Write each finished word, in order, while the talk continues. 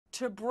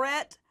to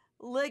Brett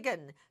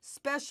Ligon,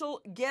 special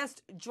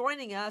guest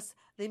joining us,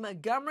 the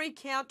Montgomery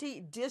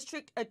County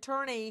District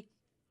Attorney.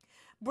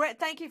 Brett,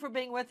 thank you for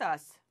being with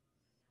us.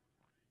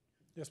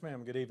 Yes,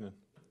 ma'am. Good evening.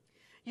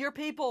 Your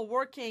people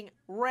working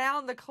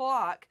round the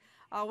clock.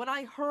 When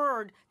I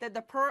heard that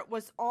the perp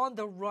was on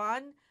the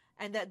run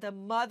and that the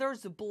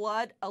mother's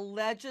blood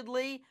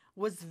allegedly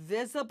was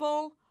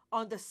visible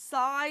on the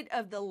side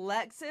of the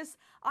Lexus,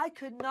 I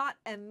could not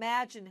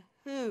imagine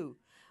who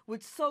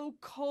would so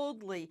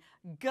coldly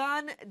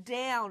gun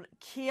down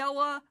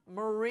Kayla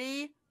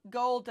Marie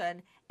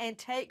Golden and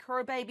take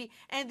her baby.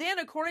 And then,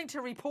 according to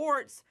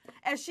reports,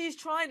 as she's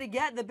trying to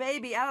get the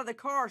baby out of the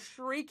car,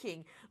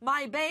 shrieking,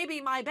 my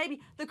baby,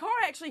 the car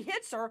actually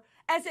hits her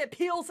as it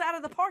peels out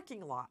of the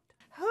parking lot.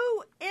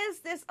 Who is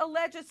this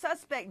alleged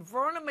suspect?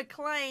 Verna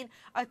McClain,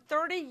 a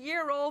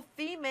 30-year-old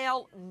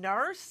female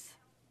nurse?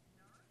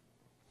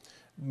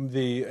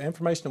 The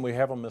information that we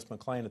have on Ms.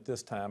 McClain at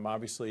this time,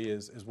 obviously,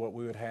 is what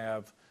we would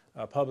have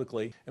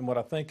publicly. And what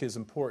I think is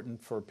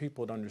important for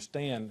people to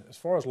understand, as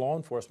far as law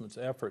enforcement's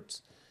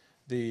efforts,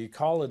 the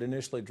call had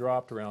initially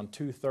dropped around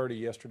 2:30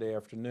 yesterday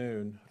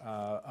afternoon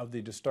of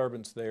the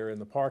disturbance there in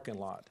the parking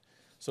lot.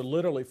 So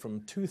literally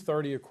from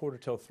 2:30, a quarter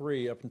till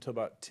 3, up until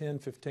about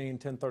 10:15,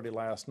 10:30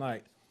 last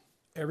night,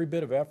 every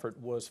bit of effort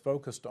was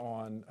focused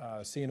on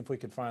seeing if we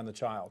could find the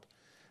child.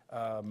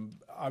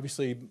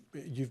 Obviously,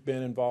 you've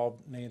been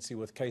involved, Nancy,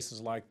 with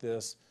cases like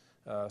this.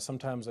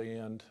 Sometimes they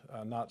end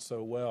not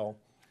so well.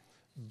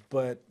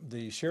 But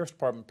the Sheriff's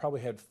Department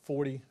probably had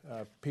 40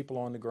 people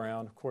on the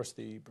ground. Of course,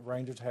 the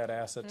Rangers had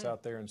assets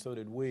out there, and so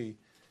did we.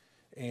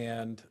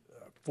 And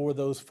for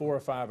those 4 or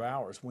 5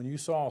 hours, when you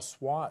saw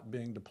SWAT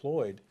being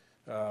deployed,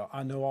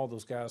 I know all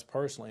those guys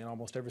personally, and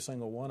almost every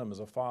single one of them is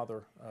a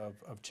father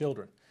of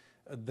children.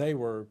 They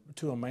were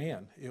to a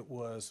man. It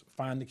was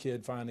find the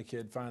kid, find the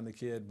kid, find the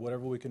kid,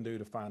 whatever we can do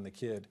to find the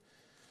kid.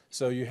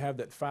 So you have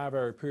that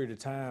 5-hour period of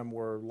time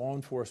where law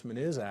enforcement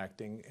is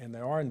acting and they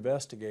are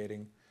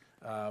investigating,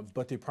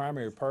 but the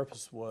primary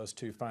purpose was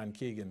to find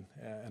Keegan,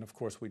 and of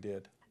course we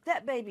did.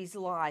 That baby's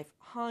life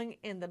hung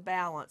in the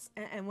balance.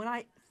 And when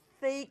I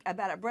think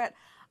about it, Brett,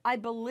 I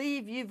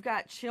believe you've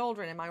got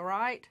children, am I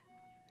right?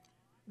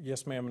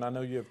 Yes, ma'am, and I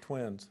know you have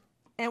twins.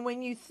 And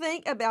when you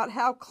think about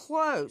how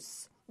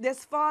close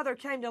this father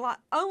came to life,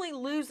 only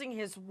losing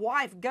his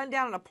wife gunned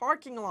down in a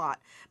parking lot,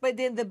 but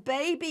then the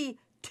baby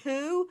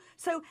too.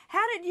 So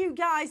how did you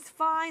guys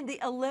find the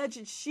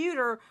alleged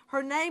shooter?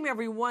 Her name,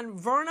 everyone,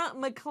 Verna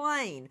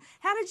McClain.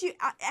 How did you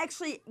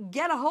actually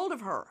get a hold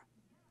of her?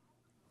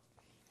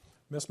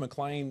 Ms.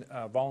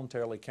 McClain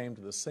voluntarily came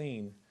to the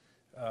scene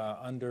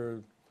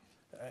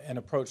and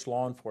approached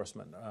law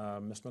enforcement.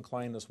 Ms.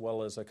 McClain, as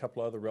well as a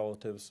couple other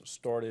relatives,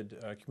 started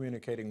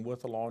communicating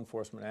with the law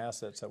enforcement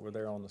assets that were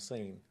there on the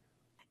scene.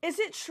 Is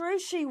it true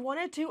she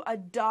wanted to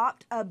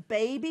adopt a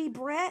baby,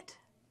 Brett?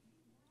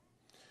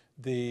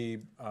 The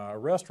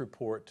arrest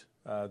report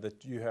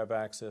that you have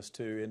access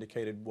to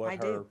indicated what I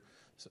her...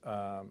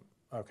 do.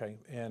 Okay,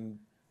 and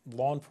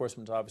law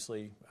enforcement's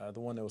obviously the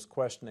one that was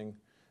questioning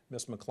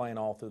Ms. McClain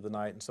all through the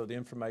night, and so the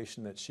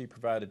information that she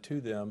provided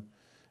to them,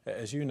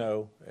 as you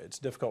know, it's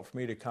difficult for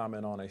me to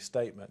comment on a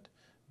statement,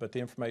 but the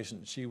information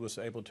that she was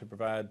able to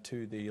provide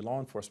to the law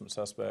enforcement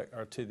suspect,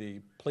 or to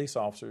the police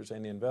officers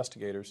and the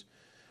investigators,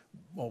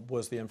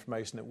 was the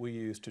information that we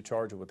used to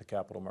charge her with the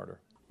capital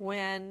murder.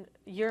 When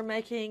you're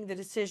making the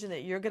decision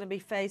that you're going to be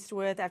faced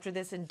with after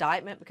this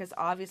indictment, because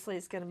obviously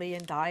it's going to be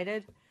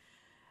indicted,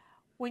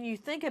 when you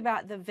think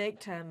about the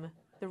victim,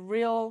 the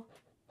real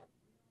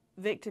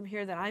victim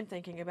here that I'm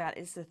thinking about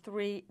is the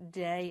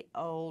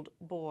 3-day-old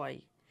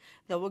boy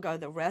that will go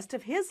the rest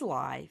of his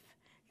life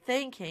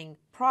thinking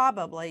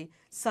probably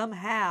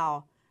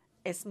somehow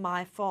it's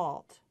my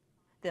fault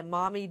that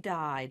mommy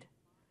died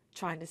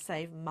trying to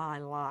save my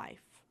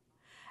life.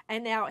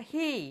 And now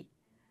he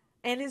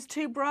and his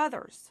 2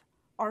 brothers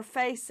are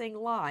facing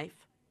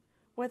life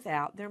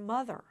without their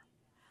mother.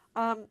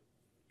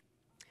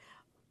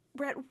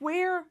 Brett,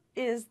 where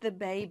is the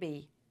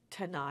baby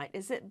tonight?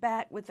 Is it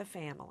back with the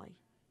family?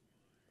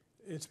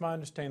 It's my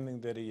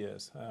understanding that he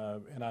is.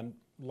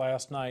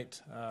 Last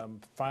night,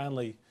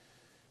 finally,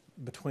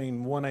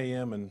 between 1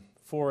 a.m. and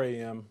 4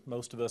 a.m.,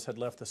 most of us had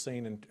left the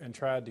scene and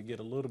tried to get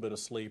a little bit of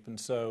sleep. And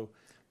so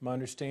my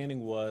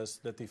understanding was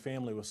that the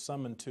family was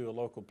summoned to a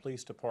local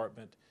police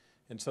department.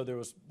 And so there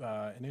was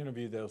an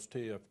interview that was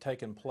to have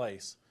taken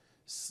place.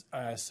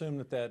 I assume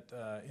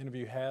that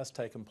interview has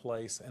taken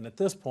place. And at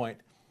this point,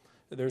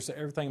 there's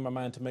everything in my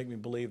mind to make me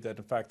believe that,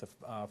 in fact,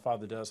 the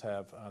father does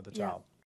have the child.